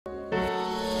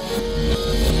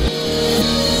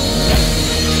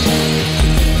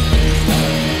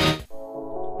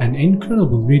An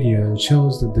incredible video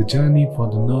shows that the journey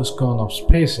for the nose cone of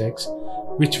SpaceX,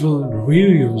 which will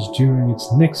reuse during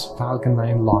its next Falcon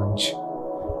 9 launch.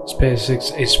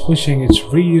 SpaceX is pushing its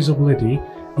reusability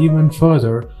even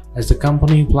further as the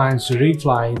company plans to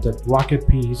refly that rocket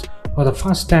piece for the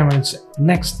first time in its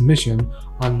next mission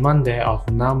on Monday of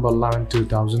November 11,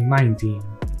 2019.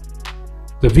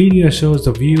 The video shows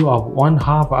the view of one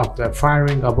half of the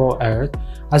fairing above Earth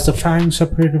as the fairing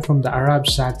separated from the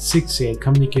arabsat 6A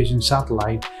communication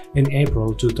satellite in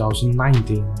April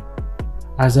 2019.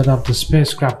 As that of the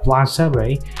spacecraft blast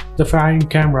away, the fairing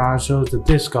camera shows the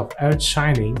disk of Earth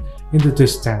shining in the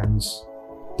distance.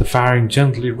 The fairing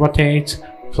gently rotates,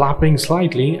 flapping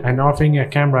slightly and offering a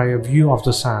camera a view of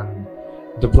the Sun,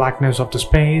 the blackness of the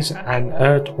space, and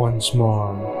Earth once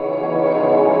more.